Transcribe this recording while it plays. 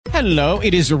Hello,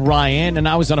 it is Ryan, and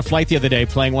I was on a flight the other day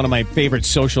playing one of my favorite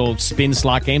social spin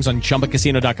slot games on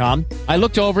ChumbaCasino.com. I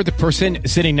looked over at the person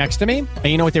sitting next to me, and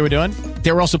you know what they were doing?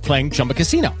 They were also playing Chumba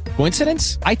Casino.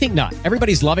 Coincidence? I think not.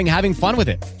 Everybody's loving having fun with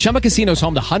it. Chumba Casino is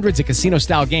home to hundreds of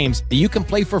casino-style games that you can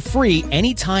play for free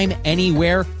anytime,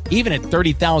 anywhere, even at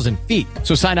 30,000 feet.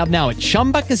 So sign up now at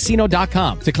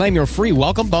ChumbaCasino.com to claim your free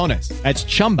welcome bonus. That's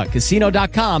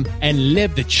ChumbaCasino.com and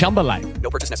live the Chumba life.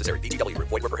 No purchase necessary. VGW.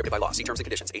 Void were prohibited by law. See terms and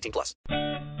conditions. 18+.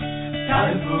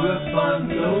 Time for a fun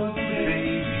load,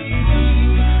 baby.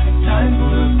 Time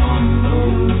for a fun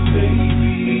load,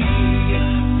 baby.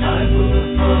 Time for a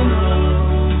fun load.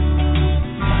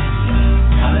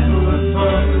 Time for a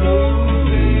fun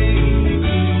load, baby.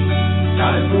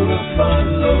 Time for a fun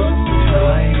load.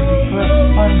 Time for a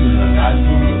fun load. Time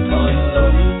for a fun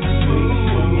load, baby.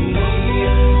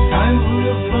 Time for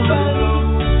a fun load.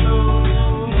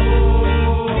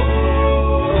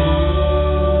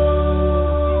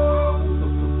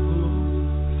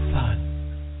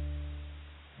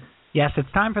 Yes,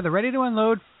 it's time for the Ready to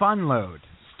Unload Fun Load,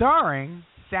 starring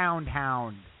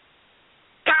Soundhound.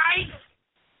 Guys!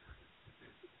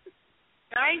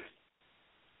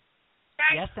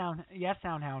 Yes,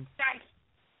 Soundhound. Guys!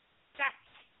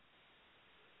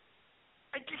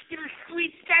 I just did a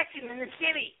sweet session in the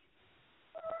city.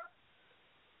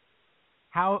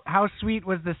 How sweet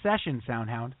was the session,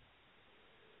 Soundhound?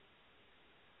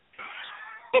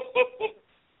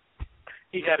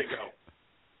 He had to go.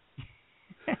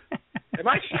 Am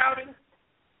I shouting?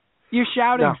 You're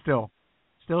shouting No. still.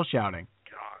 Still shouting.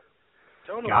 God.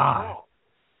 Don't know God. what's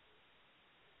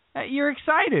wrong. You're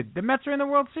excited. The Mets are in the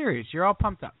World Series. You're all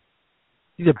pumped up.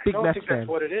 He's a I big don't Mets think fan. that's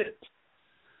what it is.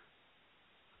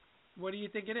 What do you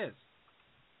think it is?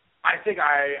 I think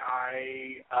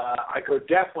I go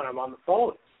deaf when I'm on the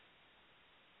phone.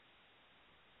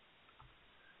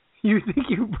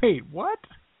 Wait, what?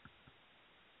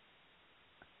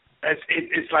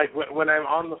 It's like when I'm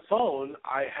on the phone,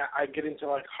 I get into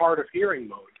like hard of hearing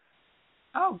mode.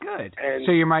 Oh, good. And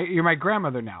So you're my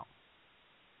grandmother now.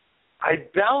 I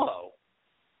bellow.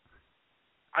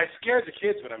 I scare the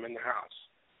kids when I'm in the house.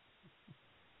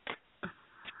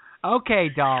 Okay,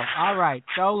 doll. All right.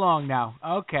 So long now.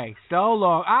 Okay. So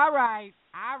long. All right.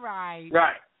 Right.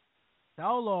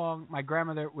 So long. My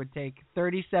grandmother would take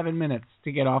 37 minutes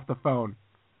to get off the phone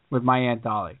with my Aunt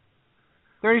Dolly.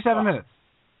 37 minutes.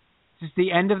 Just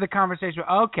the end of the conversation.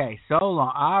 Okay, so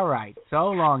long. All right, so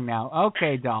long now.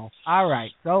 Okay, doll. All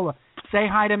right, so long. Say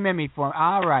hi to Mimi for me.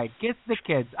 All right, kiss the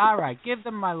kids. All right, give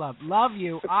them my love. Love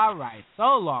you. All right,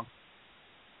 so long.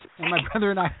 And my brother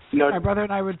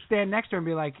and I would stand next to her and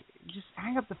be like, just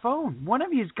hang up the phone. One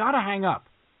of you's got to hang up.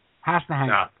 Has to hang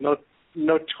up. No,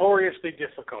 notoriously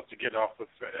difficult to get off the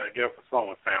phone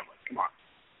with family. Come on,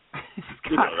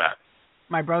 you know that.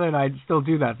 My brother and I still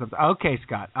do that sometimes. Okay,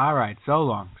 Scott. All right. So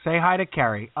long. Say hi to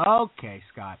Carrie. Okay,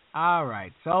 Scott. All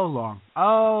right. So long.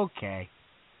 Okay.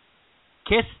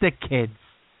 Kiss the kids.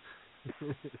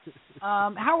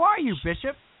 How are you,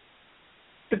 Bishop?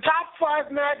 The top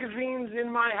 5 magazines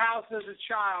in my house as a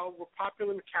child were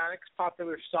Popular Mechanics,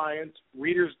 Popular Science,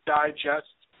 Reader's Digest,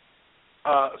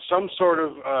 some sort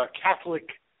of Catholic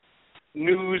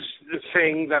news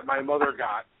thing that my mother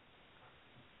got.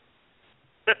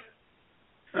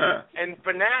 And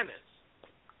bananas.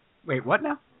 Wait, what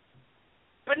now?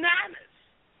 Bananas.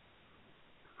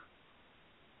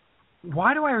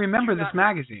 Why do I remember this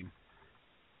magazine?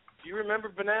 Do you remember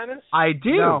bananas? I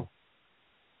do. No.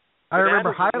 I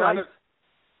remember Bananas was highlights.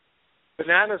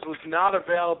 Bananas was not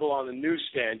available on the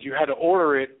newsstand. You had to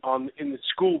order it in the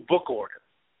school book order.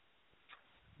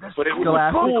 But it was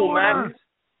a cool magazine.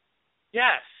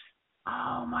 Yes.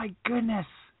 Oh my goodness.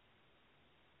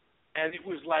 And it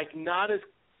was like not as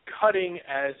cutting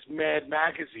as Mad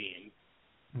Magazine.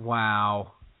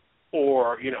 Wow.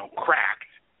 Or,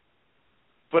 Cracked.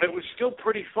 But it was still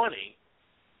pretty funny.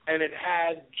 And it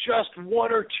had just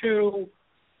one or two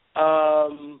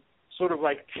sort of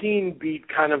like teen beat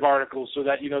kind of articles so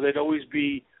that, there'd always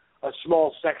be a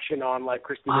small section on like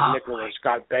Christy McNichol or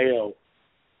Scott Baio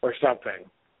or something.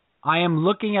 I am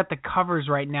looking at the covers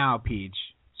right now, Peach.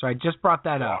 So I just brought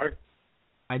that up.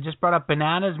 I just brought up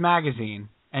Bananas Magazine,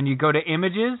 and you go to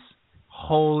images.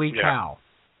 Holy cow!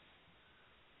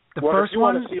 The first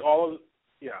one, want to see all of,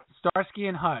 Starsky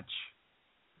and Hutch.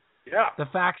 Yeah. The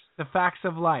facts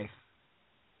of life.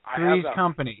 I Three's have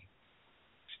Company.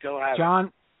 Still have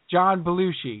John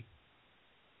Belushi.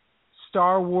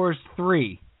 Star Wars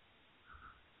 3.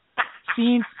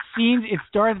 Scenes. It's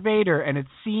Darth Vader, and it's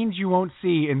scenes you won't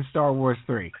see in Star Wars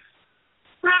 3.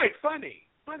 Right. Funny.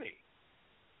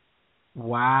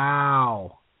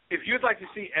 Wow. If you'd like to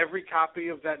see every copy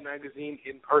of that magazine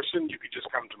in person, you could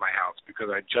just come to my house because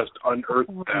I just unearthed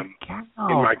them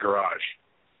in my garage.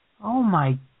 Oh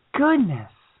my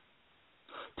goodness!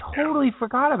 Totally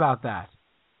forgot about that.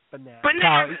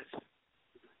 Bananas.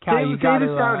 Cal, you got to.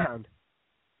 Soundhound.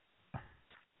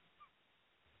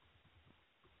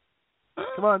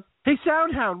 Come on. Hey,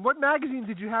 Soundhound, what magazine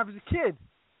did you have as a kid?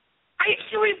 I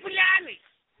used to eat bananas.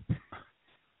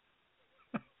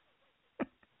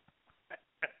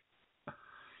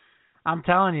 I'm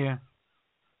telling you,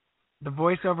 the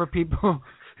voiceover people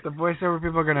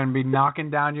are going to be knocking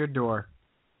down your door.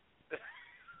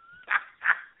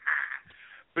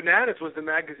 Bananas was the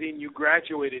magazine you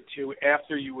graduated to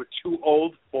after you were too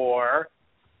old for...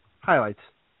 Highlights.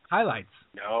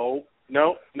 No.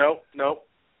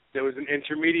 There was an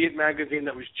intermediate magazine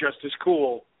that was just as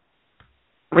cool.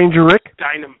 Ranger Rick?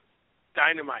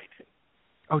 Dynamite.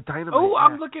 Oh, Dynamite. Oh, yeah.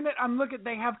 I'm looking.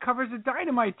 They have covers of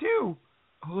Dynamite too.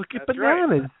 Oh, look at That's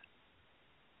Bananas. right.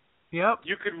 Yep.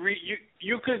 You could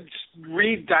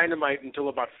read Dynamite until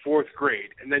about 4th grade,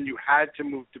 and then you had to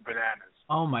move to Bananas.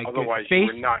 Oh my god. Otherwise, you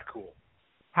were not cool.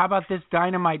 How about this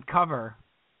Dynamite cover?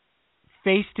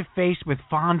 Face to face with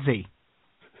Fonzie.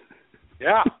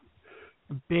 Yeah.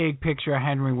 A big picture of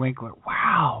Henry Winkler.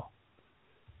 Wow.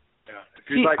 Yeah. If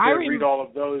you'd like to read all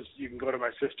of those, you can go to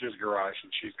my sister's garage,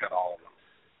 and she's got all of them.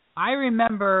 I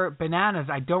remember Bananas.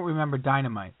 I don't remember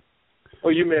Dynamite.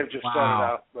 Well, you may have just started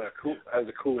out as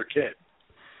a cooler kid.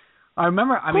 I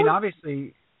remember. I mean,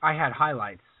 obviously, I had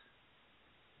highlights.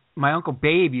 My Uncle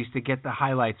Babe used to get the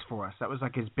highlights for us. That was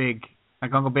like his big.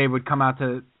 Like Uncle Babe would come out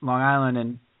to Long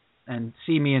Island and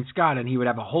see me and Scott, and he would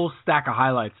have a whole stack of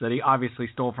highlights that he obviously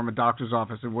stole from a doctor's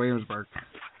office in Williamsburg.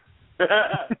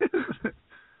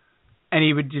 And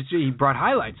he brought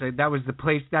highlights. That was the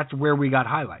place. That's where we got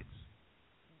highlights.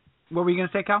 What were you going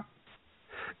to say, Cal?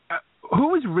 Who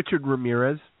was Richard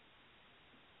Ramirez?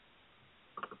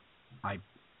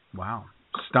 Wow.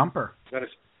 Stumper.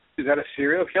 Is that a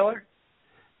serial killer?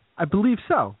 I believe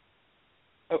so.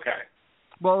 Okay.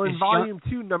 Well, in volume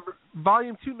 2,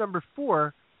 number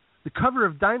 4, the cover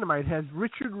of Dynamite has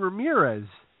Richard Ramirez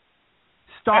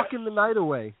stalking the night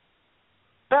away.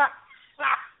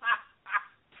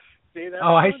 See that?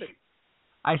 Oh, I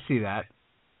see that.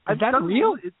 Is that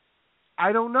real?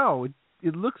 I don't know.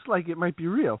 It looks like it might be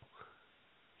real.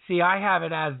 See, I have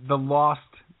it as The Lost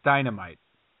Dynamite.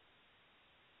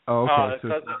 Oh, okay. So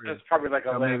that's probably like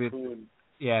a lampoon.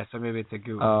 Yeah, so maybe it's a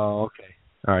goof. Oh, okay.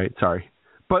 All right, sorry.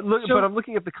 But but I'm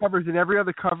looking at the covers, and every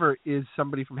other cover is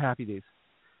somebody from Happy Days.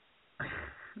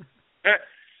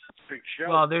 Big show.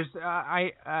 Well,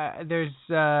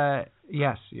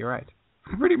 yes, you're right.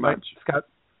 Pretty much.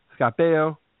 Scott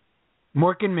Baio.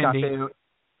 Mork and Mindy. Scott Baio.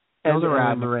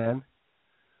 And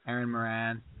Aaron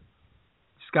Moran.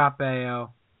 Scott Baio.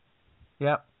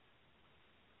 Yep.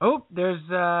 Oh, there's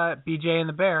BJ and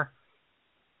the Bear.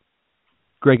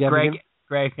 Greg Evigan.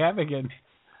 Greg Evigan.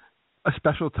 A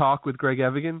special talk with Greg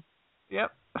Evigan.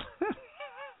 Yep.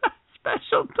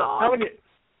 Special talk.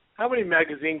 How many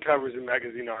magazine covers and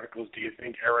magazine articles do you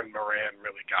think Aaron Moran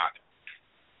really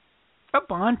got? A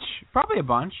bunch. Probably a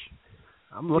bunch.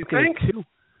 I'm looking at 2.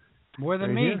 More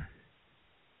than me. Here.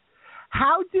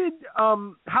 How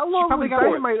long was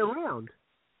Dynamite around?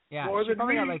 Yeah, more she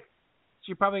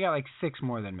probably me. got like 6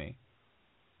 more than me.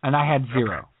 And I had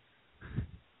 0.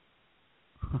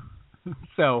 Okay.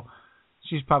 So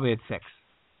she's probably at 6.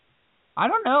 I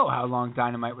don't know how long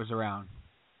Dynamite was around.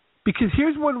 Because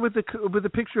here's one with a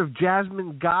picture of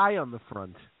Jasmine Guy on the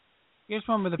front. Here's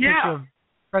one with a picture of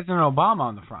President Obama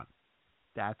on the front.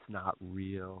 That's not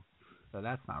real. So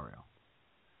that's not real.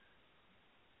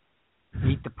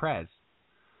 Meet the Prez.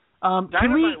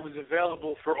 Dynamite was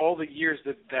available for all the years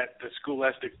that the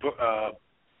Scholastic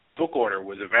book order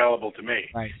was available to me.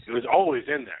 Right. It was always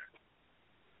in there.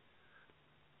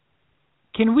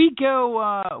 Can we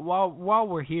go while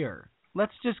we're here?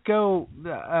 Let's just go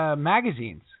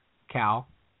magazines, Cal.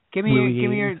 Give me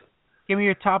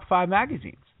your top 5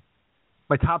 magazines.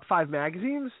 My top 5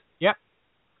 magazines? Yep.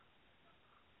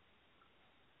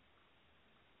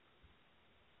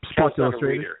 Sports Cal's not a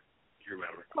Illustrated. reader, you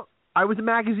remember? Oh, I was a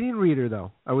magazine reader,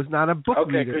 though. I was not a book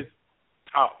reader.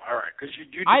 All right. Because you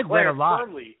read declared a lot.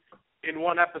 firmly in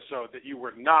one episode that you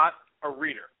were not a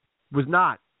reader. Was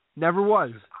not. Never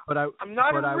was. But I'm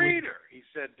not a reader, he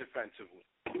said defensively.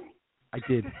 I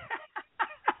did.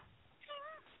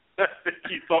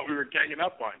 You thought we were ganging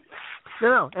up on you.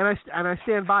 No, and I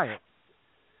stand by it.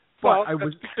 But Well,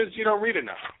 that's because you don't read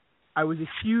enough. I was a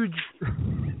huge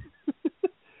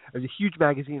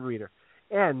magazine reader.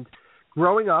 And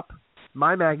growing up,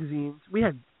 my magazines, we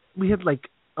had like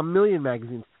a million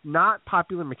magazines. Not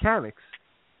Popular Mechanics,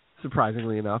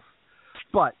 surprisingly enough,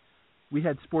 but we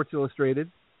had Sports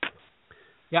Illustrated.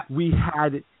 Yeah. We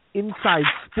had Inside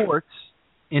Sports.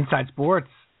 Inside Sports.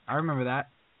 I remember that.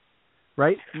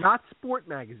 Right? Not Sport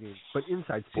Magazine, but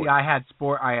Inside Sports. See, I had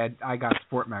Sport. I got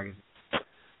Sport Magazine.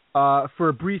 For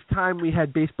a brief time, we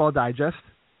had Baseball Digest.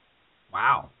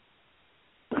 Wow.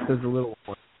 There's a little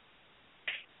one.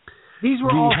 These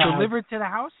were all delivered to the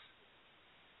house?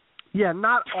 Yeah,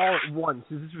 not all at once.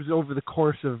 This was over the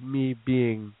course of me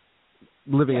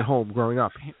living at home, growing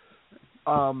up.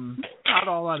 Not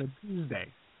all on a Tuesday.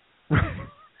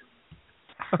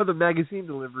 The magazine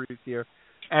deliveries here.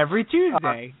 Every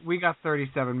Tuesday, we got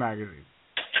 37 magazines.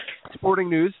 Sporting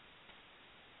News.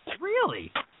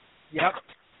 Really? Yep.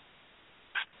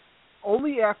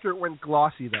 Only after it went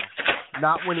glossy, though.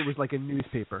 Not when it was like a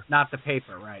newspaper. Not the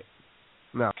paper, right.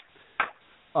 No.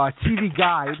 TV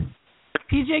Guide.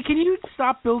 PJ, can you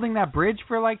stop building that bridge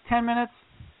for like 10 minutes?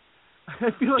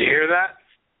 I feel like Do you hear that?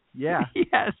 Yeah.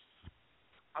 Yes.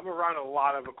 I'm around a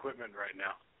lot of equipment right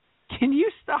now. Can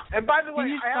you stop? And by the way,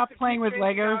 Can you I have stop to playing keep with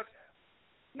changing Legos?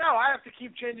 No, I have to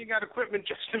keep changing out equipment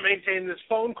just to maintain this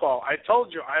phone call. I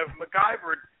told you, I have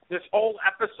MacGyvered this whole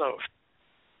episode.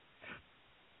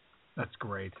 That's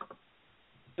great.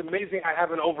 It's amazing I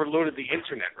haven't overloaded the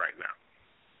internet right now.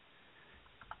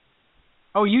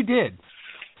 Oh, you did?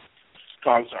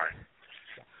 Oh, I'm sorry.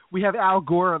 We have Al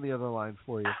Gore on the other line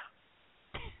for you.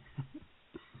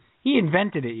 He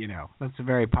invented it, you know. That's a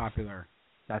very popular.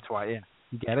 That's why, yeah.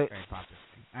 You get it? Very popular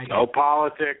thing. No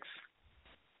politics.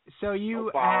 So you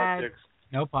No politics.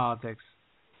 had no politics.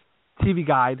 TV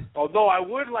Guide. Although I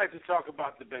would like to talk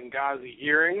about the Benghazi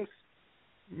hearings.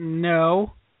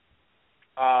 No.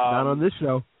 Not on this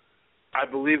show. I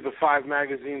believe the 5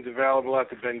 magazines available at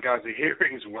the Benghazi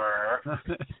hearings were.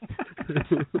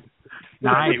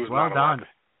 Nice. He was Well not allowed done. to-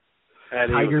 And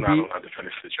he Tiger was not Beat. allowed to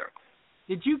finish the joke.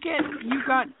 Did you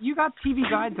got TV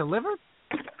Guide delivered?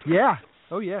 Yeah.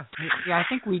 Oh, yeah. Yeah, I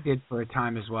think we did for a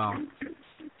time as well.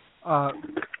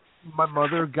 My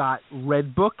mother got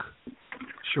Red Book.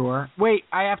 Sure. Wait,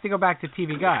 I have to go back to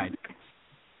TV Guide.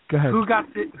 Go ahead. Who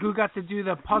got to do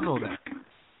the puzzle then?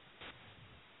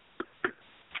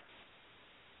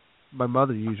 My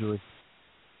mother usually.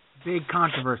 Big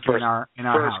controversy in our First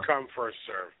house. come, first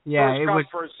serve. Yeah, first it come, was.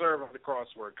 first serve on the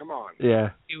crossword. Come on. Yeah.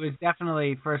 It was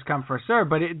definitely first come first serve,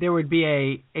 but there would be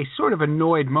a sort of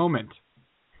annoyed moment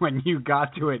when you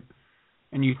got to it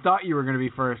and you thought you were going to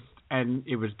be first and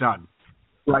it was done.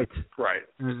 Right. Right.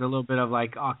 There was a little bit of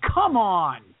like, oh, come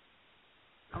on.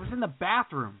 I was in the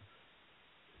bathroom.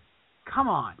 Come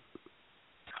on.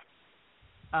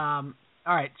 All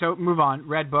right, so move on.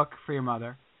 Red Book for your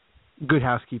mother. Good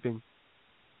Housekeeping.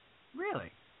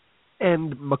 Really?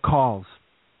 And McCall's.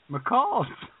 McCall's.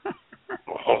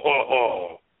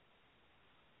 Oh.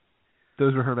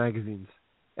 Those were her magazines.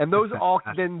 And those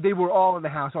then they were all in the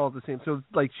house all at the same. So,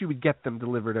 like, she would get them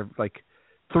delivered. Like,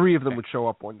 3 of them would show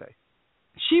up one day.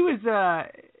 She was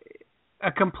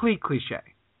a complete cliche.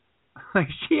 Like,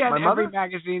 she had My every mother?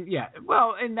 magazine. Yeah,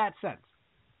 well, in that sense.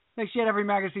 Like, she had every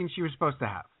magazine she was supposed to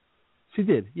have. She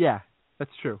did. Yeah,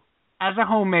 that's true. As a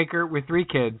homemaker with 3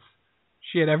 kids,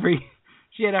 she had every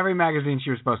magazine she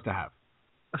was supposed to have.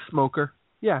 A smoker.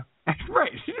 Yeah.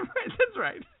 Right. That's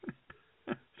right.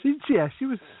 She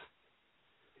was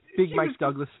big She Mike was-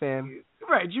 Douglas fan.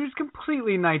 Right. She was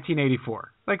completely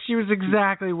 1984. Like, she was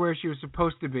exactly where she was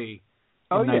supposed to be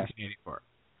in 1984.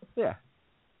 Yeah.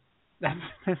 That's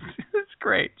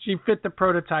great. She fit the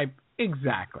prototype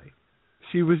exactly.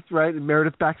 She was right.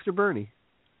 Meredith Baxter Burney.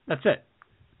 That's it.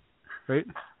 Right.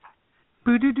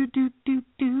 Let's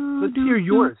Let's hear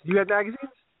yours. You had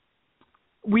magazines?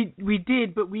 We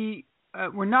did, but we're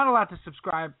not allowed to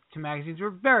subscribe to magazines. We're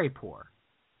very poor.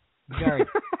 Very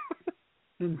poor.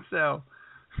 And so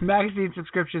magazine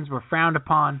subscriptions were frowned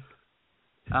upon.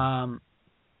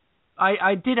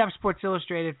 I did have Sports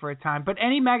Illustrated for a time, but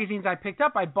any magazines I picked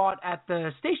up, I bought at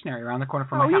the stationery around the corner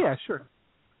from my house. Oh, yeah, sure.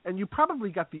 And you probably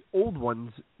got the old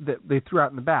ones that they threw out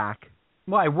in the back.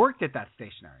 Well, I worked at that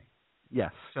stationery.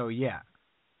 Yes. So, yeah.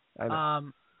 I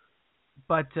know.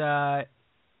 But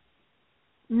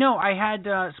no, I had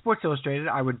Sports Illustrated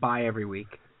I would buy every week.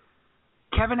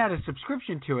 Kevin had a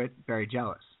subscription to it, very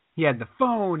jealous. He had the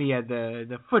phone, he had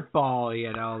the football, he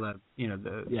had all the,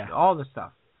 all the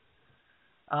stuff.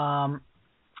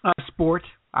 Sport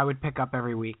I would pick up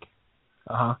every week.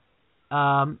 Uh-huh.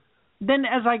 Then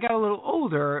as I got a little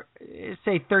older,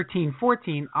 say 13,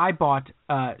 14, I bought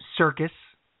Circus,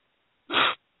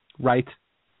 Right.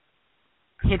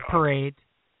 Hit Parade,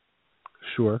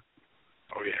 Sure.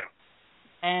 Oh, yeah.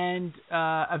 and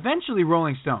eventually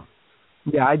Rolling Stone.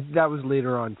 Yeah, that was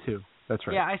later on too. That's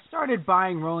right. Yeah, I started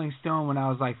buying Rolling Stone when I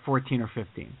was like 14 or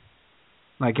 15,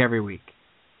 like every week.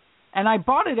 And I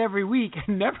bought it every week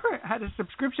and never had a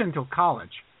subscription until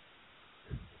college.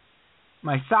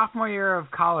 My sophomore year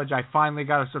of college, I finally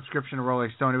got a subscription to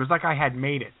Rolling Stone. It was like I had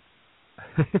made it.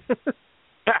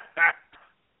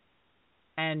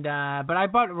 And but I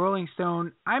bought Rolling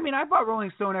Stone. I mean, I bought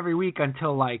Rolling Stone every week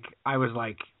until like I was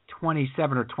like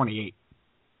 27 or 28.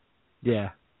 Yeah.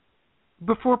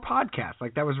 Before podcast,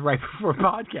 like that was right before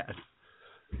podcast.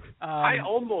 I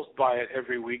almost buy it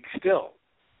every week still.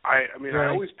 I mean, Really? I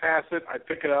always pass it. I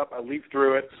pick it up. I leaf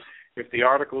through it. If the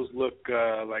articles look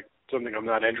like something I'm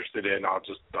not interested in, I'll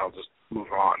just move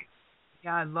on.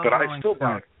 Yeah, I love But Rolling I still buy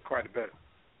Stone. it quite a bit.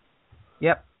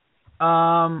 Yep.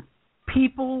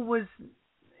 People was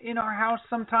in our house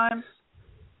sometimes.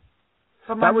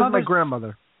 But That was my mother's-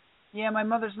 grandmother. Yeah, my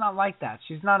mother's not like that.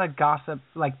 She's not a gossip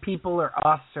like People or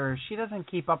Us, or she doesn't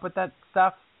keep up with that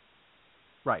stuff.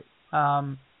 Right.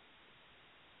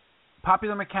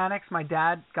 Popular Mechanics, my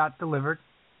dad got delivered,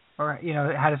 or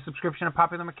had a subscription to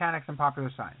Popular Mechanics and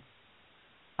Popular Science.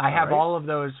 I have right. all of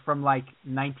those from like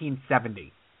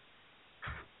 1970.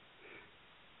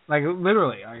 Like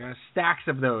literally, I got stacks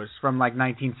of those from like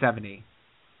 1970.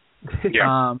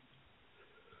 Yeah.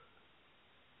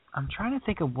 I'm trying to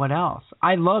think of what else.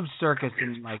 I love Circus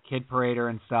and like Kid Parader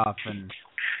and stuff, and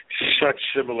Such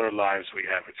similar lives we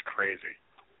have. It's crazy.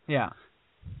 yeah.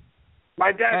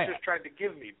 My dad Hey. just tried to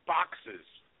give me boxes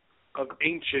of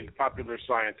ancient Popular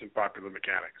Science and Popular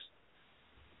Mechanics.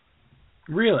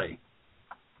 Really?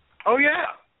 Oh, yeah.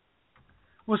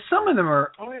 Well, some of them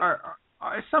are Oh, yeah.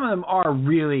 some of them are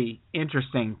really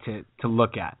interesting to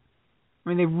look at. I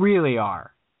mean, they really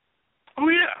are. Oh,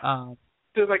 yeah.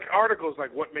 There's like articles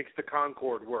like what makes the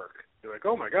Concorde work. You're like,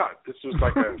 oh, my God, this was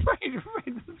like a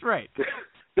right, that's right.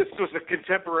 this was a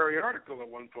contemporary article at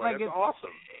one point. Like That's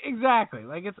awesome. Exactly.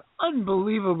 Like, it's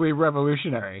unbelievably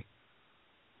revolutionary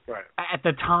Right. at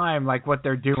the time, like what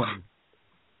they're doing.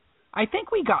 I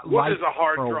think we got What light is a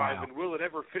hard for a drive, while. and will it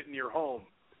ever fit in your home?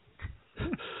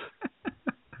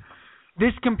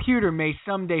 This computer may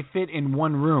someday fit in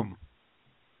one room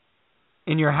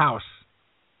in your house.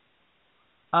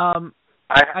 I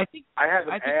think I have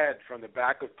an I think- ad from the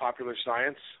back of Popular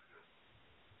Science,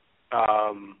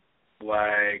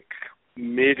 like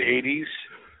mid '80s,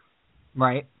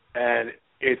 right. and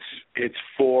it's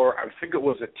for, I think it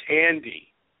was a Tandy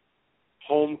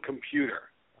home computer,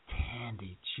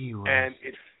 Tandy, gee whiz. and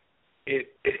it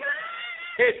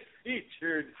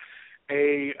featured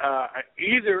a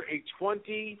either a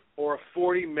 20 or a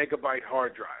 40 megabyte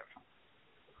hard drive,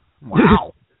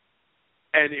 Wow.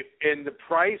 and the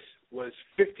price was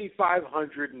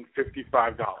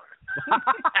 $5,555.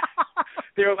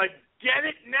 They were like, get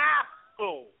it now,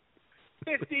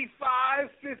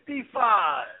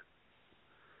 $55.55.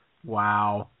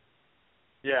 Wow.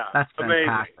 Yeah, That's amazing.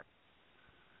 fantastic.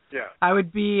 Yeah, I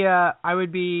would be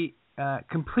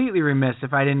completely remiss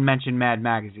if I didn't mention Mad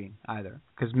Magazine either,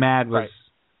 because Mad was Right.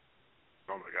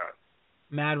 Oh my God.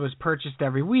 Mad was purchased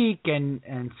every week, and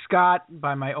Scott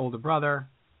by my older brother,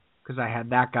 because I had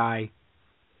that guy.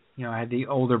 I had the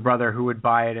older brother who would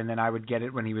buy it, and then I would get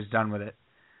it when he was done with it.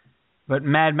 But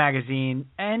Mad Magazine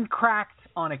and Cracked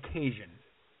on occasion.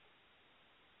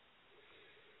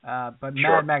 But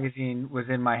Sure. Mad Magazine was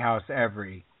in my house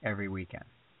every weekend,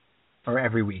 or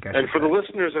every week. I And should for say. the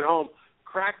listeners at home,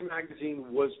 Crack Magazine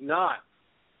was not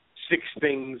 6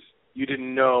 things you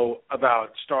didn't know about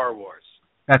Star Wars.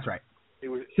 That's right. It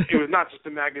was not just a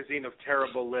magazine of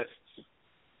terrible lists.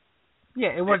 Yeah,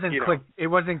 it wasn't you know. It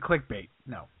wasn't clickbait.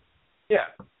 No. Yeah.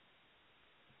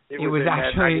 It was was a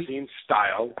actually- Mad Magazine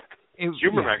style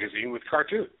humor yeah. magazine with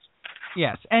cartoons.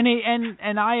 Yes, and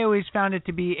I always found it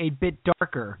to be a bit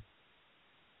darker.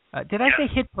 Did I say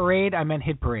Hit Parade? I meant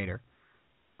Hit Parader.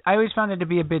 I always found it to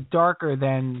be a bit darker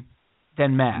than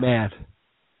Mad. Mad.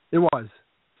 It was.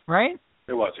 Right?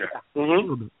 It was, yeah.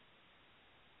 Mm-hmm.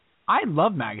 I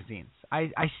love magazines. I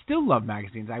still love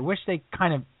magazines. I wish they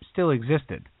kind of still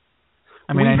existed.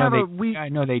 I mean, I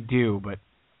know they do, but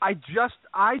I just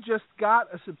got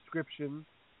a subscription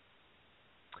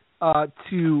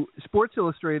to Sports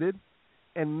Illustrated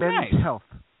and Men's Nice. Health.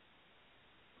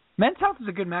 Men's Health is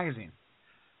a good magazine.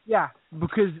 Yeah,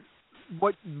 because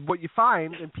what you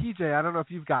find, and PJ, I don't know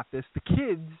if you've got this, the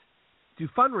kids do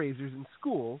fundraisers in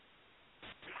school,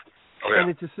 Oh,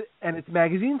 yeah. and it's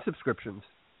magazine subscriptions.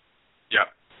 Yeah.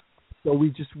 So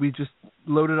we just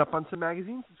loaded up on some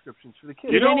magazine subscriptions for the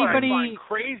kids. You know anybody- what I find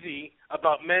crazy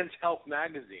about Men's Health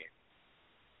magazine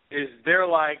is they're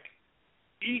like,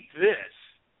 eat this,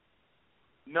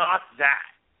 not that.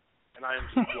 And I am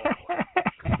so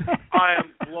I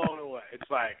am blown away. It's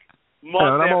like month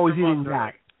and I'm after always month, eating they're that.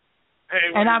 like, hey,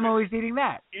 what And are you I'm doing? always eating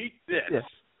that. Eat this. Yes.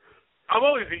 I'm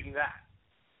always eating that.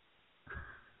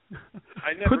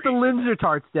 I never Put the eat Linzer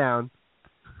tarts down.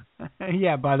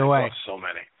 Yeah, by the that. way. Oh, so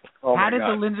many. Oh, How my did God.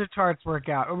 the Linzer tarts work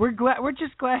out? We're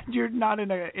just glad you're not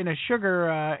in a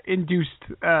sugar induced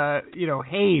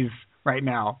haze right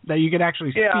now that you can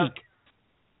actually Yeah. speak.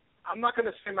 I'm not going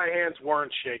to say my hands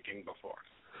weren't shaking before.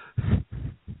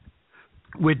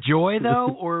 With joy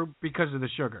though, or because of the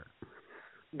sugar?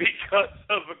 Because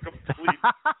of a complete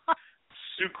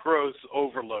sucrose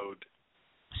overload.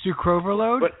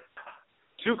 Sucroverload? But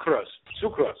sucrose.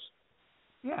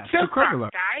 Yeah, Sucrose, sucroverload.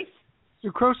 guys.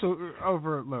 Sucrose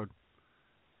overload.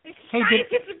 It's Hey,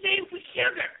 scientific name for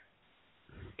sugar.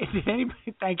 Did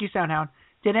anybody? Thank you, Soundhound.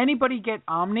 Did anybody get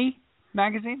Omni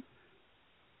magazine?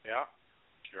 Yeah,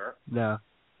 sure. No.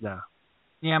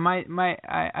 Yeah, my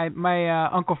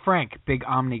Uncle Frank, big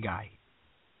Omni guy.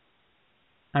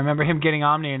 I remember him getting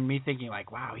Omni and me thinking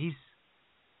like, wow, he's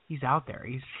out there.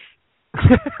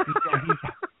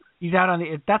 He's out on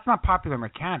the. That's not Popular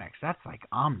Mechanics. That's like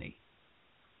Omni.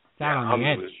 It's out on the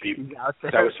edge. Was deep. He's out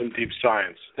there. That was some deep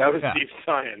science. Deep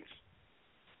science.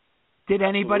 Did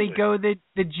anybody Absolutely. go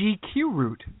the GQ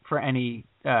route for any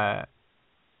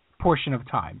portion of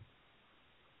time?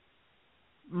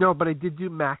 No, but I did do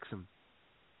Maxim.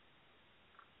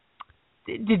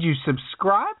 Did you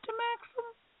subscribe to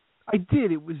Maxim? I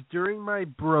did. It was during my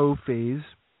bro phase.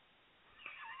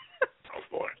 Oh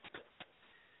boy.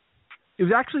 It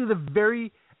was actually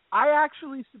I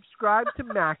actually subscribed to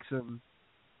Maxim.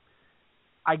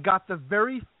 I got the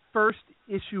very first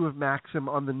issue of Maxim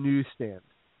on the newsstand.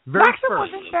 Maxim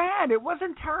First. wasn't bad. It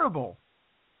wasn't terrible.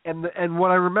 And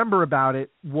what I remember about it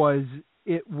was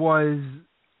the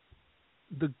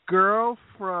girl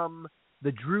from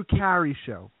the Drew Carey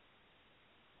show.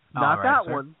 Not All right, that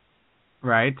sir. one.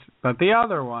 Right, but the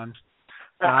other one.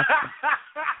 Not-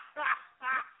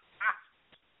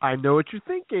 I know what you're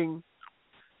thinking.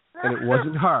 And it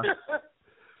wasn't her.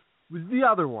 It was the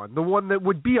other one. The one that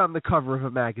would be on the cover of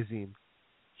a magazine.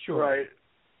 Sure. Right.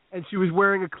 And she was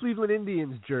wearing a Cleveland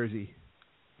Indians jersey.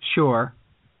 Sure.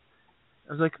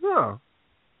 I was like, oh,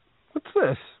 what's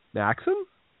this? Maxim?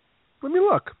 Let me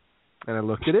look. And I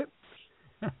looked at it,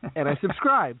 and I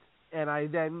subscribed. And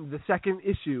the second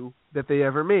issue that they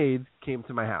ever made came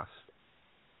to my house.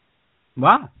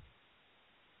 Wow.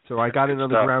 So I got in on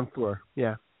the stuff. ground floor.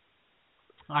 Yeah.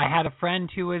 I had a friend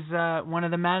who was one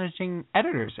of the managing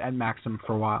editors at Maxim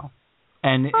for a while.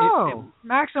 And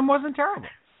Maxim wasn't terrible.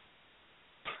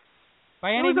 By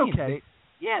any It was means. okay.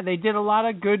 They did a lot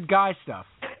of good guy stuff.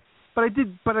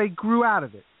 But I grew out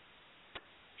of it.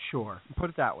 Sure.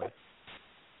 Put it that way.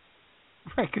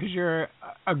 Right, because you're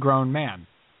a grown man.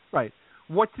 Right.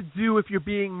 What to do if you're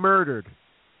being murdered.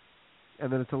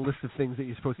 And then it's a list of things that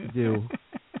you're supposed to do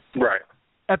Right.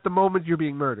 at the moment you're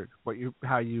being murdered.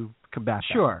 How you combat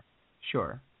that.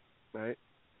 Sure. Right.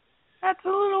 That's a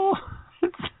little.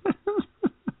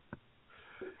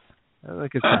 I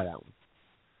could try that one.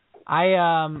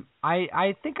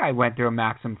 I think I went through a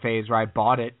Maxim phase where I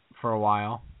bought it for a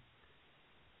while.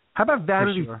 How about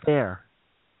Vanity sure. Fair?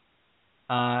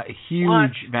 Huge What?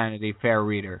 Vanity Fair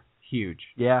reader. Huge.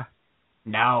 Yeah.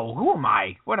 No, who am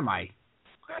I? What am I?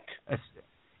 What?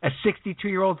 A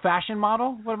 62-year-old fashion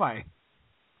model? What am I?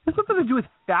 It's nothing to do with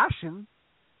fashion.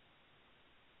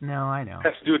 No, I know.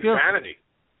 Has to do with Feels- vanity.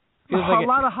 Feels a like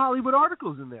lot of Hollywood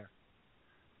articles in there.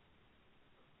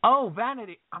 Oh,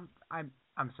 Vanity. I'm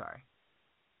sorry.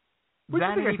 What do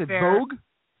you Vanity think I said? Fair. Vogue?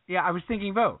 Yeah, I was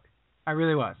thinking Vogue. I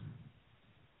really was.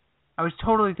 I was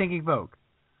totally thinking Vogue.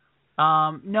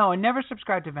 No, I never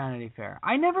subscribed to Vanity Fair.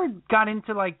 I never got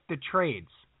into like the trades,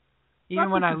 even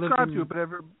Not when to I lived subscribe in. to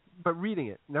it, but reading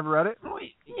it. Never read it?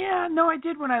 Yeah, no, I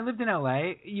did when I lived in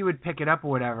LA. You would pick it up or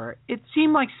whatever. It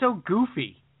seemed like so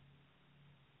goofy.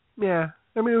 Yeah.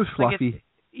 I mean, it was Like fluffy.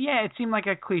 it seemed like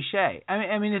a cliche.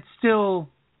 I mean, it's still.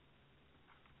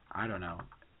 I don't know.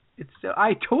 It's still.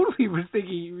 I totally was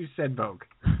thinking you said Vogue.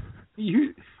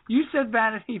 You said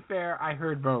Vanity Fair. I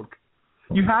heard Vogue.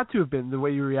 You had to have been the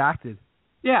way you reacted.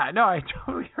 Yeah, no, I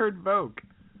totally heard Vogue.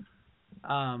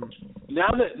 Now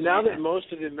that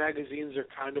most of the magazines are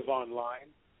kind of online,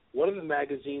 what are the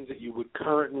magazines that you would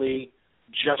currently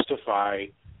justify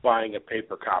buying a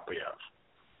paper copy of?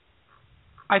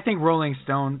 I think Rolling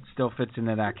Stone still fits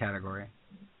into that category.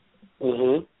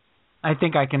 Mm-hmm. I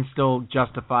think I can still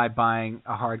justify buying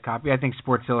a hard copy. I think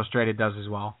Sports Illustrated does as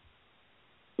well.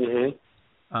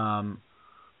 Mm-hmm.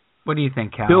 What do you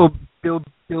think, Cal?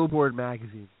 Billboard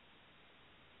magazine.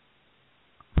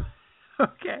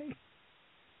 Okay.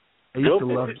 I used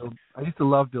to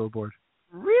love Billboard.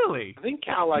 Really? I think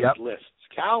Cal likes lists.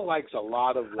 Cal likes a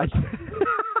lot of lists.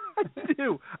 I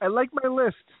do. I like my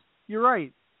lists. You're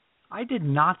right. I did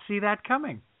not see that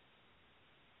coming.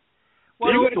 Do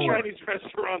you go to Chinese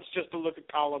restaurants just to look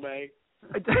at column A?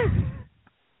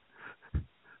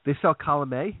 They sell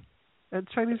column A at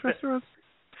Chinese restaurants?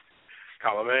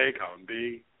 Column A, column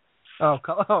B. Oh,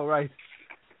 right.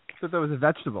 I thought that was a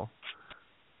vegetable.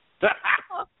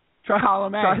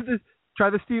 Column A. Try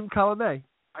the steamed column A.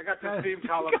 I got the steamed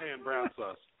column A and brown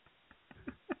sauce.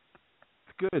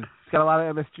 It's good. It's got a lot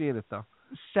of MSG in it, though.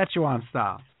 Szechuan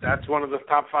style. That's one of the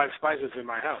top 5 spices in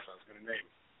my house I was going to name.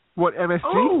 What, MSG?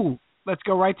 Oh, let's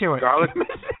go right to it.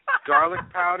 Garlic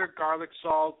powder, garlic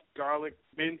salt, garlic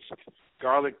minced,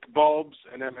 garlic bulbs,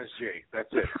 and MSG. That's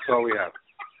it. That's all we have.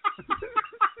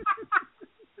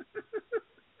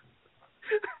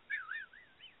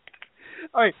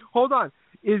 All right, hold on.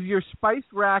 Is your spice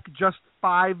rack just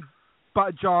 5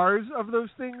 jars of those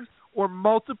things, or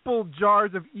multiple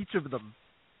jars of each of them?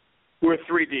 We're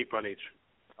 3 deep on each.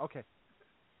 Okay.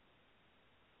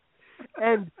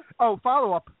 And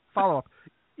follow up.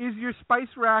 Is your spice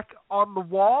rack on the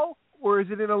wall, or is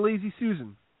it in a Lazy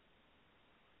Susan?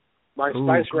 My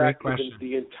spice rack is in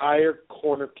the entire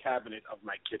corner cabinet of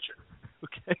my kitchen.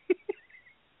 Okay.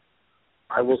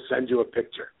 I will send you a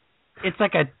picture. It's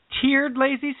like a tiered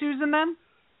Lazy Susan, then?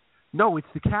 No, it's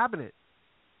the cabinet.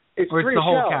 It's or it's 3 the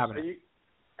whole shelves, cabinet.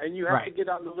 and you have to get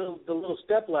on the little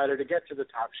step ladder to get to the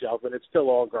top shelf, and it's still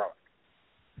all garlic.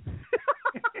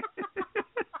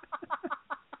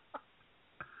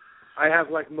 I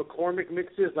have like McCormick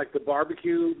mixes, like the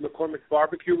McCormick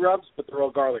barbecue rubs, but they're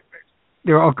all garlic mixed.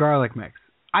 They're all garlic mix.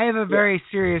 I have a very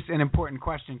serious and important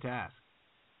question to ask.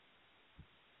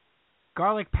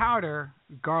 Garlic powder,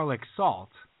 garlic salt.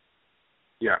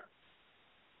 Yeah.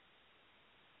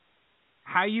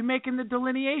 How are you making the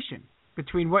delineation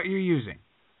between what you're using?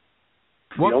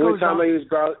 The only time I use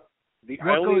garlic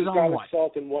what?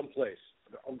 salt in one place.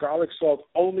 Garlic salt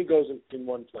only goes in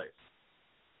one place.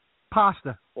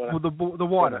 Pasta with the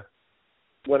water.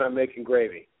 When I'm making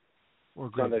gravy. Or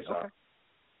gravy. Sunday sauce.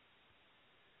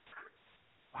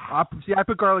 Okay. I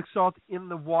put garlic salt in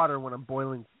the water when I'm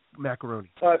boiling macaroni.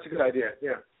 Oh, that's a good idea,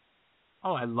 yeah.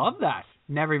 Oh, I love that.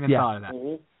 Never even thought of that.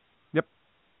 Mm-hmm. Yep.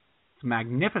 It's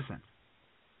magnificent.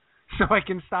 So I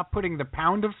can stop putting the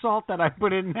pound of salt that I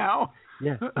put in now?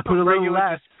 Yeah. Put a little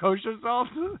less. Kosher salt?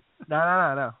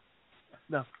 No.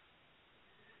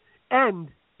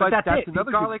 But that's it.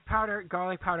 another garlic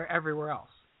powder everywhere else.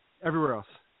 Everywhere else.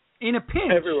 In a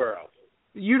pinch. Everywhere else.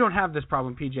 You don't have this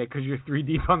problem, PJ, because you're 3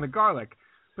 deep on the garlic.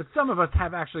 But some of us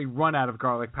have actually run out of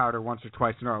garlic powder once or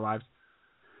twice in our lives.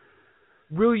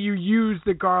 Will you use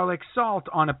the garlic salt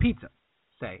on a pizza?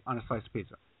 Say, on a slice of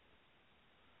pizza.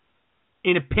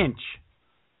 In a pinch.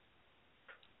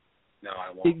 No,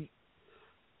 I won't.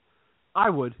 I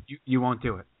would. You won't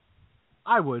do it.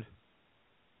 I would.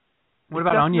 What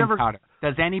about onion powder?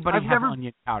 Does anybody have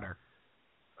onion powder?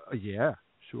 Yeah,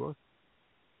 sure.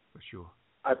 For sure.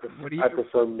 I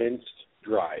prefer minced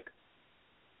dried.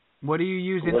 What do you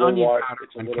use in onion powder?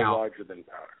 It's a little larger than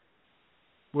powder.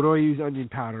 What do I use onion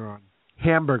powder on?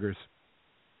 Hamburgers.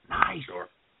 Nice. Sure.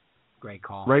 Great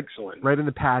call. Right, Excellent. Right in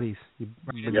the patties.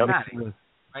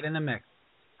 Right in the mix.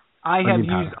 I have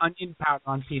used onion powder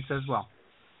on pizza as well.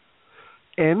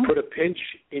 And put a pinch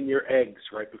in your eggs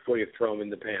right before you throw them in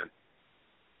the pan.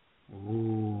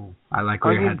 Ooh, I like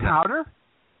where onion powder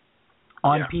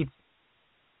on pizza.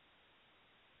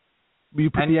 Will you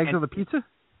put the eggs on the pizza?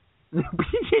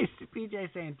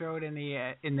 PJ saying throw it in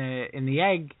the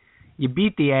egg. You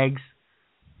beat the eggs.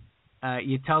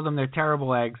 You tell them they're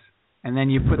terrible eggs, and then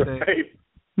you put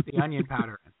the onion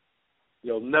powder in.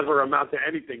 You'll never amount to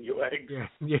anything, you eggs.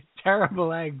 You're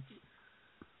terrible eggs.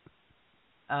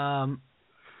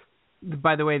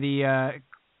 By the way, the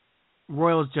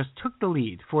Royals just took the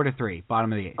lead, 4-3,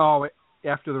 bottom of the 8th. Oh,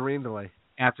 after the rain delay.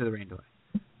 After the rain delay.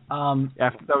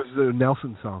 That was the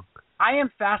Nelson song. I am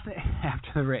fascinated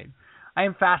after the rain. I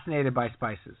am fascinated by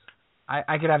spices.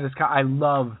 I could have this. I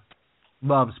love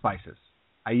spices.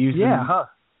 I use them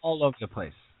all over the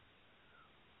place.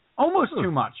 Almost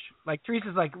too much. Like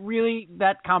Teresa's like, really,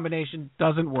 that combination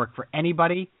doesn't work for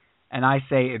anybody, and I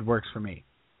say it works for me.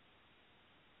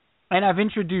 And I've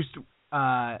introduced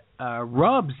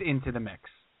rubs into the mix.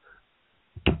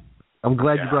 I'm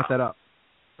glad you brought that up.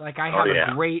 Like I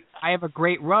have a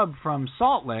great rub from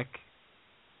Salt Lick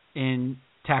in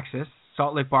Texas,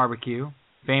 Salt Lick Barbecue,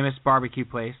 famous barbecue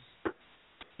place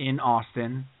in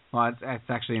Austin. Well, it's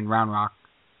actually in Round Rock.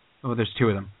 Oh, there's 2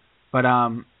 of them. But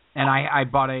and I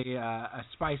bought a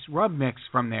spice rub mix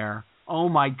from there. Oh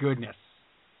my goodness.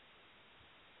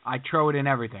 I throw it in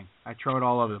everything. I throw it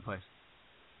all over the place.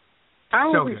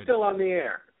 How So are we good. still on the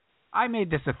air? I made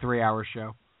this a 3-hour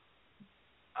show.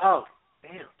 Oh,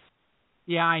 damn.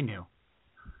 Yeah, I knew.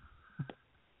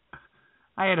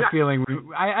 I had a feeling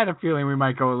we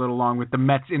might go a little long with the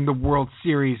Mets in the World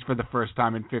Series for the first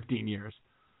time in 15 years.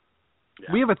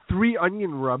 Yeah. We have a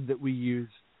 3-onion rub that we use.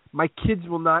 My kids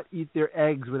will not eat their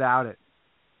eggs without it.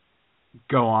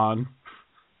 Go on.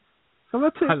 So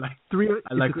that's it. I like- It's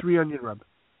I like- a 3-onion rub.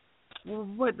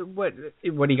 What do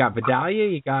you got? Vidalia?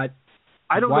 You got?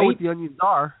 I don't know White? what the onions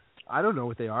are. I don't know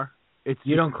what they are.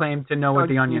 You don't claim to know what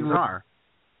the onion onions rub. are.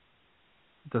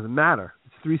 It doesn't matter.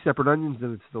 It's 3 separate onions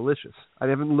and it's delicious. I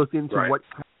haven't looked into Right. what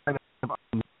kind of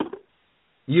onion.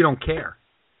 You don't care.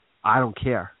 I don't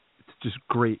care. It's just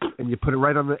great. And you put it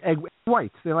right on the egg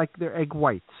whites. They like their egg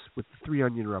whites with the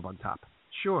 3-onion rub on top.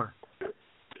 Sure.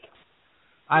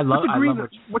 I love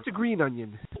What's a green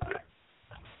onion?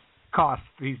 cost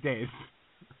these days.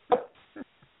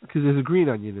 Because there's a green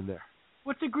onion in there.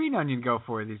 What's a green onion go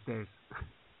for these days?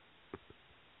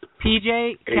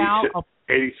 PJ, Cal,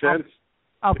 80 cents?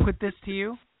 I'll put this to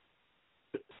you.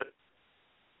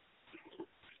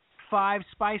 5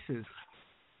 spices.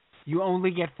 You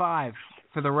only get 5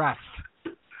 for the rest.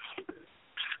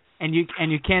 And you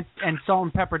can't, and salt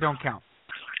and pepper don't count.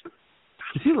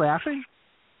 Is he laughing?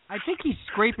 I think he's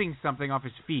scraping something off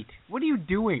his feet. What are you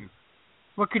doing?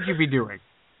 What could you be doing?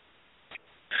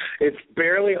 It's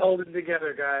barely holding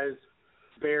together, guys.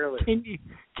 Barely.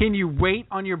 Can you wait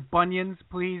on your bunions,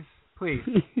 please? Please.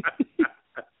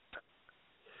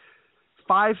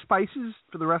 5 spices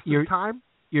for the rest of the time?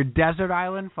 Your Desert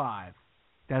Island 5.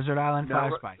 Desert Island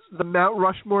 5 spices. The Mount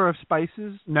Rushmore of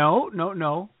spices? No.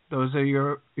 Those are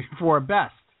your 4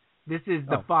 best. This is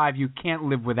the 5 you can't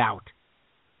live without.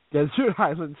 Desert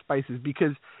Island spices.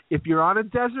 Because if you're on a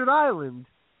desert island,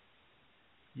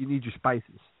 you need your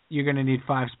spices. You're going to need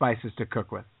 5 spices to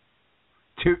cook with.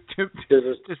 To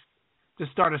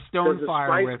start a stone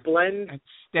fire with blend, and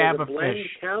stab does a a blend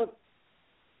fish. count?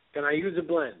 Can I use a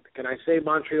blend? Can I say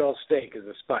Montreal steak is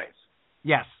a spice?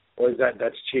 Yes. Or is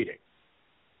that's cheating?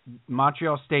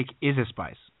 Montreal steak is a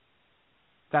spice.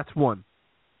 That's one.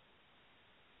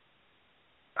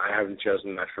 I haven't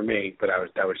chosen that for me, but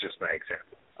that was just my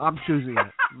example. I'm choosing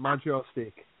it. Montreal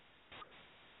steak.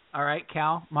 All right,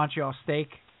 Cal, Montreal steak.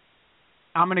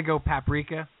 I'm going to go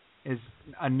paprika is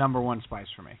a number 1 spice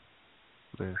for me.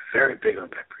 Yeah. Very big on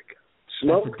paprika.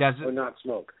 Smoke or not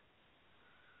smoke?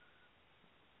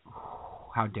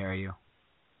 How dare you?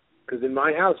 Because in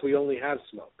my house, we only have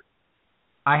smoke.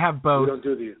 I have both. We don't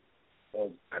do the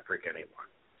old paprika anymore.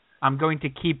 I'm going to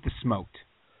keep the smoked.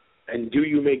 And do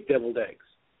you make deviled eggs?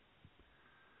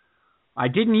 I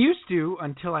didn't used to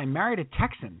until I married a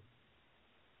Texan.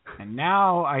 And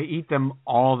now I eat them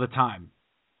all the time.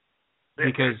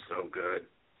 Because so good.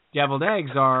 Deviled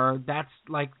eggs that's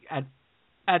like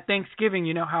at Thanksgiving,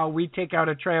 you know how we take out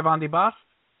a tray of on the bus?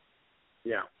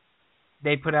 Yeah.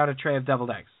 They put out a tray of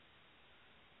deviled eggs.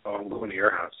 Oh, I'm going to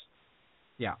your house.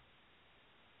 Yeah.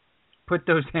 Put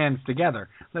those hands together.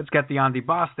 Let's get the on the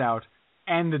bus out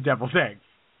and the deviled eggs.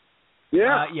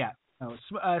 Yeah. Yeah. No,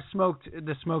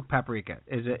 the smoked paprika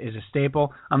is a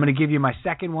staple. I'm going to give you my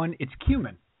second one. It's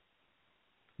cumin.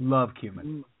 Love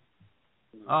cumin.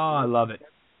 Oh, I love it.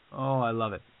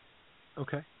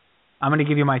 Okay. I'm going to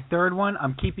give you my third one.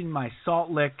 I'm keeping my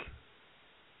Salt Lick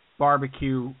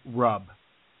barbecue rub.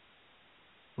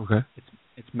 Okay.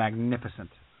 It's magnificent.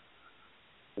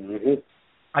 Mm-hmm.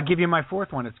 I'll give you my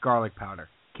fourth one. It's garlic powder.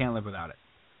 Can't live without it.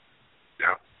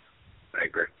 No, I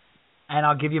agree. And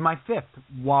I'll give you my fifth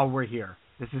while we're here.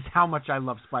 This is how much I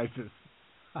love spices.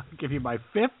 I'll give you my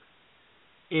fifth.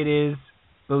 It is,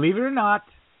 believe it or not,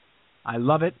 I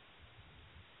love it,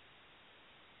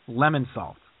 lemon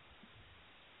salt.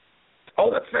 Oh,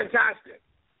 that's fantastic.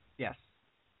 Yes.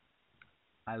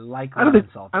 I like I don't lemon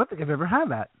think salt. I don't think I've ever had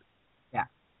that. Yeah.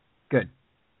 Good.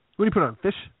 What do you put on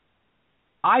fish?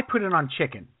 I put it on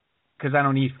chicken because I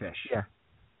don't eat fish. Yeah.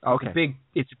 Okay.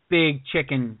 It's a big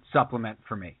chicken supplement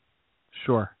for me.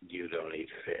 Sure. You don't eat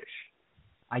fish.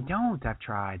 I don't. I've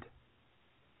tried.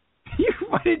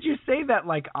 Why did you say that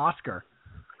like Oscar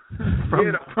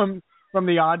from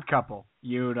The Odd Couple?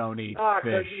 You don't eat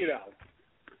fish. You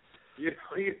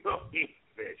don't eat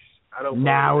fish. I don't.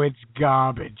 Now it's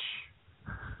garbage.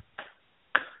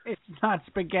 It's not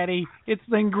spaghetti. It's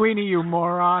linguine, you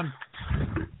moron.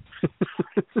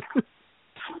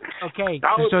 Okay.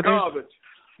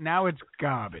 Now it's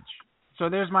garbage. So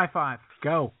there's my 5.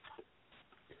 Go.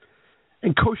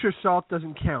 And kosher salt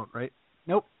doesn't count, right?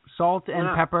 Nope. Salt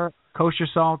and pepper. Kosher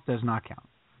salt does not count.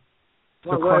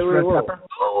 So Wait, crushed red whoa. pepper.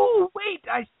 Oh, wait.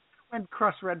 I went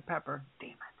crushed red pepper. Damn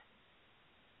it.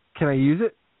 Can I use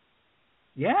it?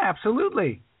 Yeah,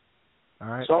 absolutely. All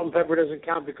right. Salt and pepper doesn't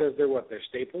count because they're what? They're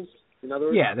staples. In other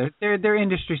words. Yeah, they're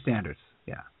industry standards.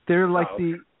 Yeah. They're like okay.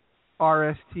 the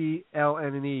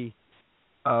RSTLNE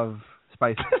of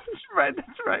spices.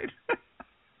 That's right.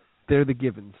 They're the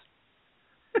givens.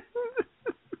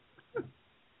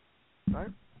 Right?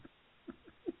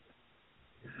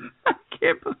 I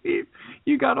can't believe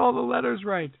you got all the letters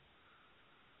right.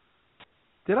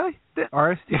 Did I?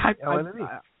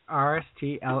 RSTLNE.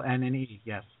 RSTLNNE,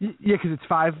 yes. Yeah, because it's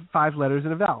five letters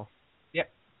and a vowel. Yep.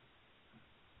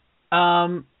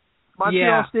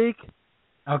 Montreal steak.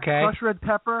 Okay. Crushed red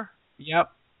pepper. Yep.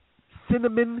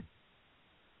 Cinnamon.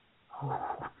 Oh,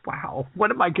 wow. What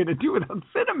am I going to do without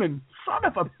cinnamon? Son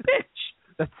of a bitch.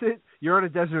 That's it. You're on a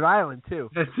desert island, too.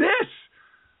 That's it.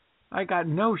 I got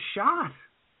no shot.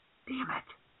 Damn it.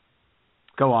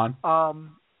 Go on.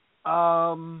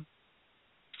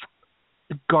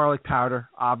 Garlic powder,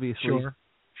 obviously.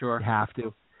 Sure. You have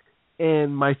to.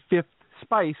 And my fifth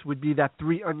spice would be that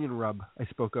 3-onion rub I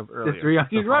spoke of earlier. The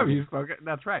 3-onion rub you spoke of.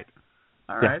 That's right.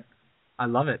 All right. I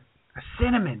love it. A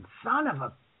cinnamon. Son of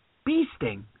a bee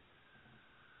sting.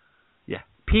 Yeah.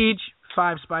 Peach,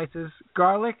 5 spices.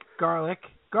 Garlic,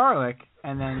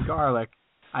 and then garlic.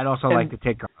 I'd also like to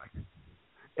take garlic.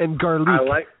 And garlic.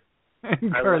 Garlic.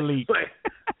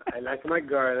 I like my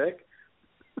garlic.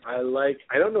 I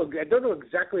don't know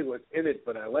exactly what's in it,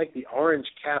 but I like the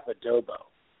orange cap adobo.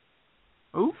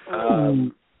 Ooh.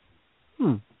 I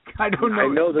don't know. I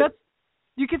know that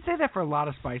you can say that for a lot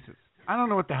of spices. I don't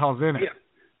know what the hell's in it, yeah,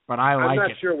 but I like it. I'm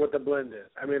not sure what the blend is.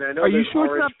 I mean, I know. Are you there's sure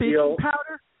it's orange not baking peel.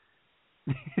 powder?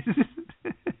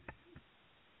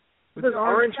 There's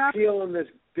orange peel and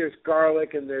there's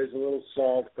garlic and there's a little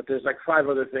salt, but there's like 5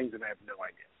 other things and I have no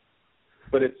idea.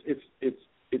 But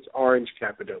it's orange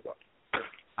cap adobo.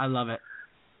 I love it.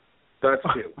 That's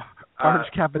 2.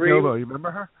 Orange Capadobo, you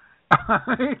remember her?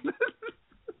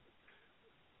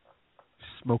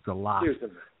 Smoked a lot.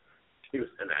 She was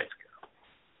a nice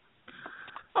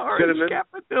girl. Orange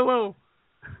Capadillo.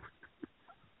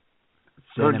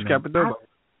 Orange Capadobo.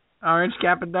 Orange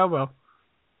Capadobo.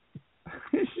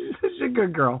 She's such a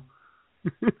good girl.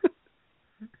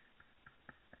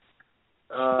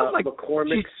 Like,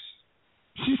 McCormick's.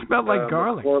 She smelled like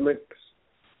garlic. McCormick's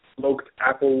smoked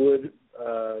applewood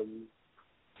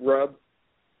rub.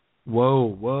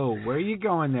 Whoa. Where are you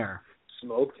going there?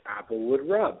 Smoked applewood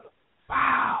rub.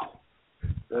 Wow.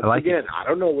 Again, I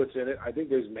don't know what's in it. I think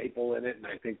there's maple in it, and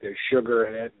I think there's sugar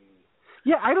in it.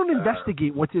 Yeah, I don't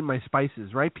investigate what's in my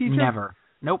spices, right, PJ? Never.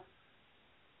 Nope.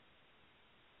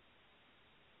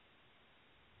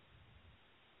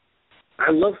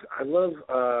 I love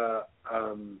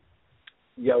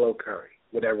yellow curry.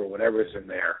 Whatever's in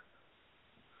there.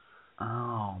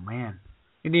 Oh man,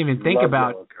 you didn't even think Love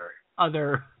about yellow curry.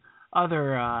 other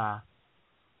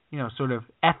sort of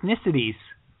ethnicities,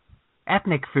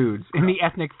 ethnic foods in the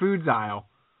ethnic foods aisle.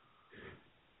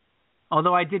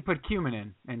 Although I did put cumin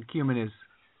in, and cumin is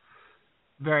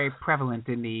very prevalent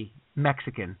in the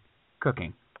Mexican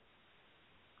cooking.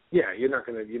 Yeah, you're not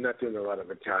doing a lot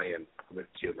of Italian with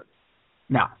cumin.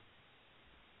 No.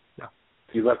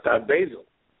 You left out basil.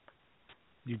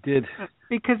 You did.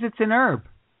 Because it's an herb.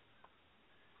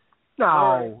 No.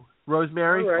 Right.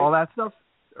 Rosemary, All right. all that stuff,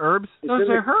 herbs. Those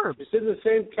are herbs. It's in the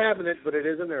same cabinet, but it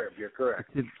is an herb. You're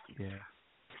correct. Yeah.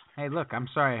 Hey, look, I'm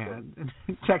sorry.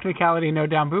 Technicality, no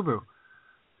down boo-boo.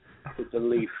 It's a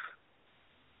leaf.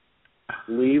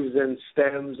 Leaves and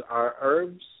stems are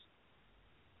herbs.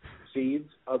 Seeds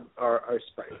are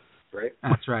spice, right?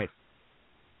 That's right.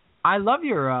 I love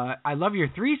your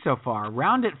 3 so far.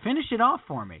 Round it, finish it off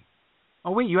for me.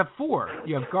 Oh wait, you have 4.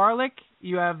 You have garlic,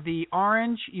 you have the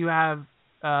orange, you have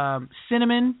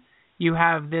cinnamon, you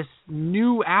have this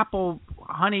new apple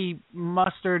honey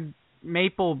mustard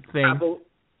maple thing.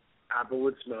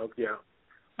 Applewood smoke, yeah.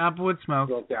 Applewood smoke.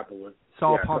 Smoked applewood.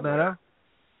 Salt Yeah, palmetto.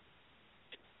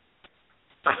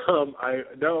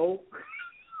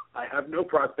 I have no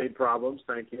prostate problems,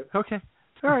 thank you. Okay.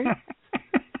 All right.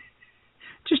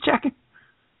 Just checking.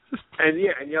 And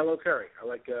yellow curry. I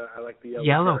like the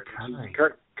Yellow curry.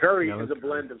 curry. Curry Yellow is a curry.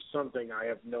 blend of something. I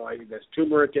have no idea. There's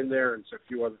turmeric in there and a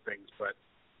few other things, but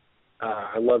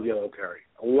I love yellow curry.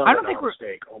 I love I don't it think on we're-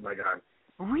 steak. Oh my god.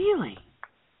 Really?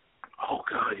 Oh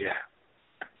god, yeah.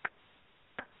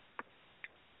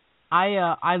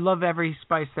 I love every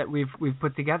spice that we've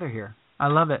put together here. I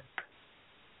love it.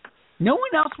 No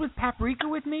one else with paprika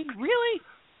with me? Really?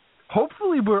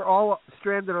 Hopefully we're all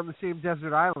stranded on the same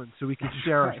desert island so we can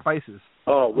share our spices.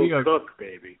 Oh, We we'll are- cook,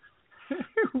 baby.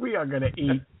 We are going to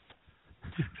eat.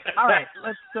 All right,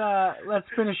 let's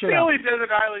finish it The up. only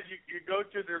desert island you go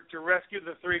to rescue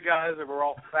the three guys that were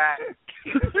all fat.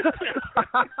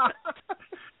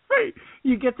 Right.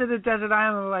 You get to the desert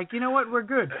island and we're like, you know what? We're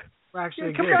good. We're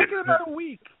actually Come good. back in about a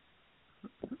week.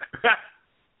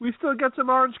 We still got some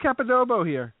orange capodobo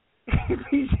here.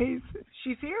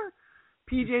 She's here.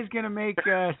 PJ's gonna make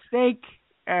steak.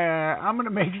 I'm gonna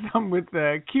make some with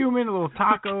cumin, little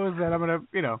tacos, and I'm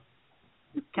gonna,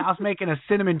 Cal's making a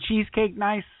cinnamon cheesecake.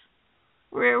 Nice.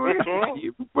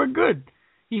 We're good.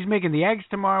 He's making the eggs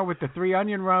tomorrow with the 3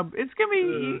 onion rub. It's gonna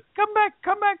be come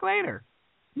back later.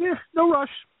 Yeah, no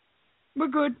rush. We're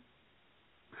good.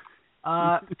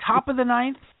 Top of the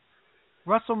 9th,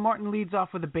 Russell Martin leads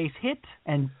off with a base hit,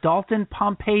 and Dalton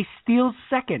Pompey steals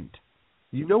second.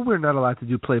 You know we're not allowed to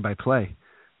do play-by-play.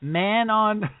 Man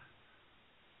on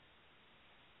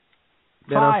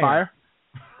fire.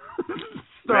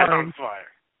 Man on fire.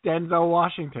 Denzel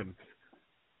Washington.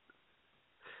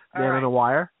 Man on a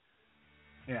wire.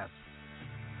 Yes.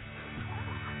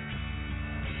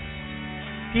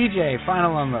 PJ,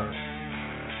 final unload.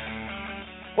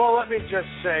 Well, let me just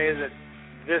say that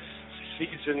this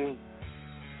season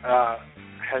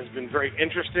has been very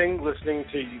interesting, listening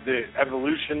to the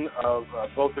evolution of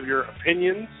both of your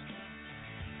opinions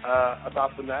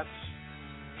about the Mets.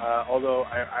 Although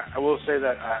I will say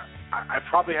that I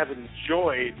probably have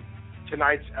enjoyed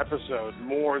tonight's episode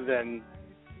more than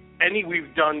any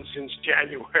we've done since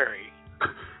January,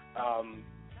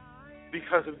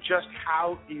 because of just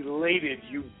how elated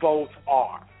you both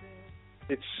are.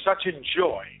 It's such a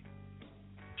joy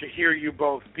to hear you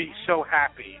both be so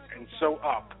happy and so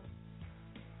up,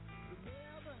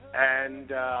 and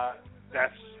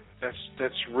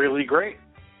that's really great.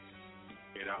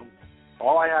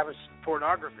 All I have is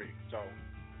pornography, so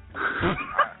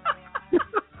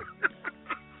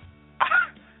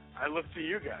I look to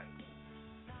you guys.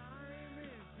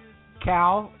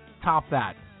 Cal, top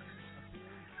that.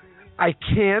 I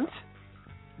can't,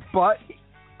 but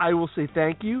I will say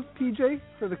thank you, PJ,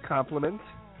 for the compliment,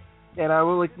 and I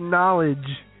will acknowledge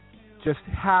just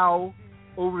how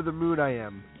over the moon I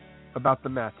am about the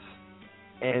Mets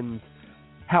and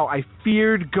how I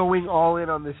feared going all in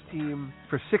on this team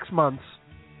for 6 months,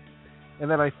 and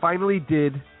then I finally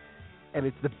did, and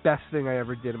it's the best thing I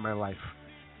ever did in my life.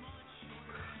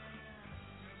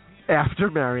 After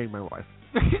marrying my wife.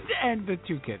 And the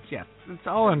 2 kids, yes. It's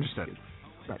all understood.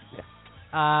 Right,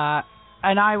 yeah.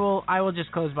 And I will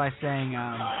just close by saying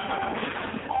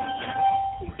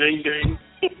Ding, ding.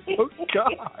 Oh,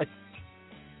 God.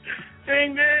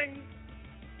 Ding, ding.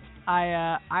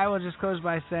 I will just close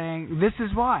by saying this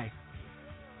is why.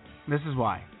 This is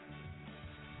why.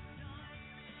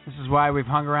 This is why we've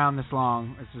hung around this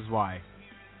long. This is why.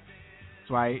 It's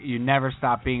why you never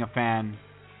stop being a fan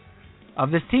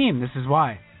of this team. This is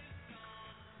why.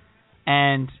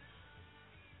 And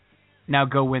now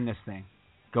go win this thing.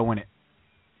 Go win it.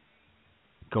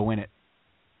 Go win it.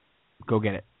 Go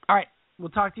get it. All right. We'll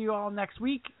talk to you all next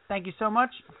week. Thank you so much.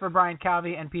 For Brian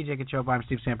Calvi and PJ Cachopa, I'm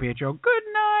Steve Sampietro. Good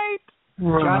night.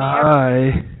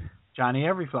 Johnny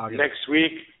Everyflogger. Next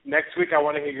week I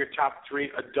want to hear your top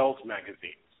 3 adult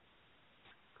magazines.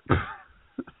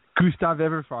 Gustav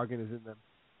Everfargen is in them.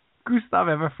 Gustav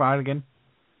Everfargen.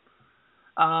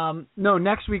 No,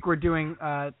 next week we're doing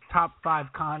top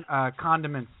 5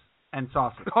 condiments and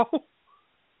sauces.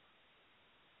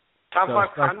 Top 5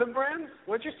 condom brands?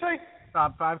 What'd you say?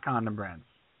 Top 5 condom brands.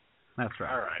 That's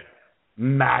right. All right.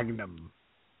 Magnum.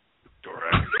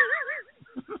 Correct.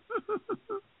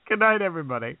 Good night,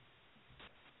 everybody.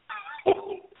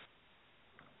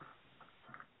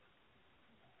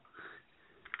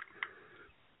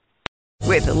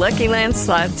 With the Lucky Land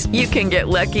Slots, you can get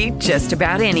lucky just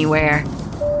about anywhere.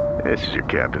 This is your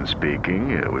captain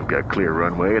speaking. We've got clear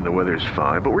runway and the weather's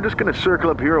fine, but we're just going to circle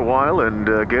up here a while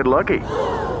and get lucky.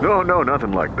 No,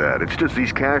 nothing like that. It's just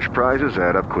these cash prizes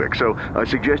add up quick. So I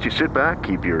suggest you sit back,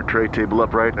 keep your tray table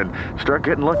upright, and start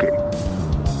getting lucky.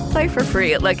 Play for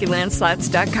free at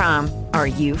LuckyLandSlots.com. Are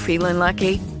you feeling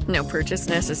lucky? No purchase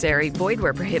necessary. Void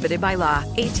where prohibited by law.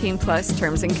 18+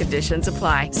 terms and conditions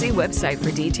apply. See website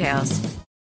for details.